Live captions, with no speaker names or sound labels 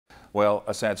Well,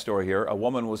 a sad story here. A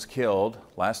woman was killed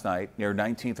last night near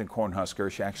 19th and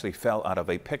Cornhusker. She actually fell out of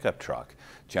a pickup truck.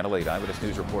 Channel 8 Eyewitness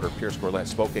News reporter Pierce Gourlett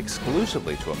spoke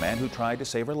exclusively to a man who tried to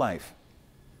save her life.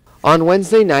 On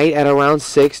Wednesday night at around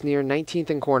 6 near 19th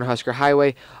and Cornhusker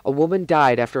Highway, a woman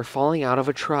died after falling out of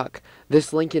a truck.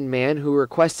 This Lincoln man, who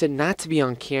requested not to be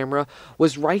on camera,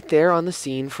 was right there on the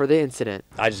scene for the incident.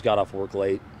 I just got off work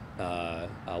late,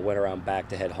 went around back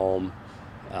to head home,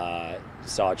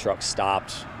 saw a truck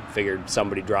stopped, figured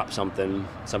somebody dropped something,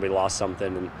 somebody lost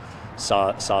something, and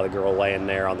saw the girl laying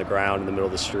there on the ground in the middle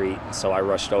of the street, so I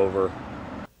rushed over.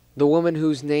 The woman,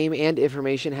 whose name and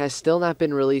information has still not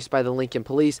been released by the Lincoln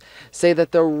police, say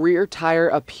that the rear tire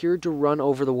appeared to run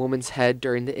over the woman's head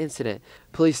during the incident.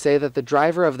 Police say that the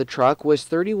driver of the truck was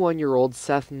 31-year-old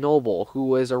Seth Noble, who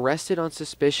was arrested on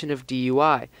suspicion of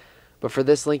DUI. But for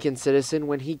this Lincoln citizen,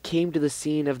 when he came to the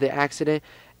scene of the accident,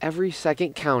 every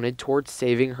second counted towards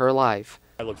saving her life.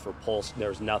 I looked for pulse. There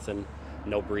was nothing,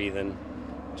 no breathing.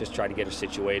 Just tried to get her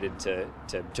situated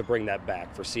to bring that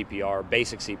back for CPR,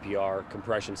 basic CPR,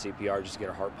 compression CPR, just to get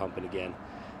her heart pumping again.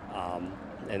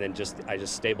 And then I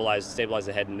just stabilized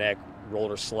the head and neck,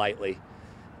 rolled her slightly,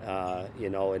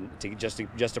 and just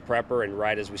to prep her. And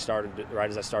right as I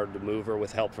started to move her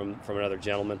with help from another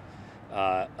gentleman,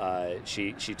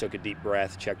 she took a deep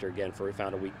breath, checked her again we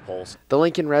found a weak pulse. The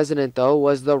Lincoln resident, though,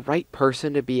 was the right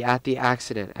person to be at the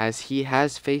accident, as he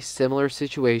has faced similar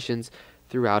situations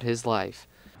throughout his life.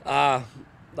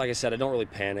 Like I said, I don't really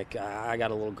panic. I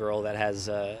got a little girl that has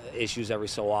issues every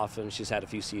so often. She's had a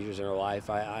few seizures in her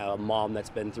life. I have a mom that's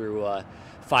been through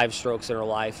 5 strokes in her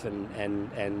life,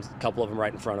 and a couple of them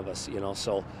right in front of us.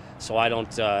 So I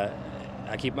don't.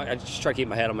 I just try to keep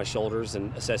my head on my shoulders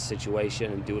and assess the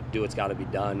situation and do what's got to be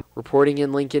done. Reporting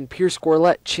in Lincoln, Pierce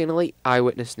Gourlett, Channel 8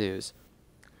 Eyewitness News.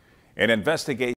 An investigation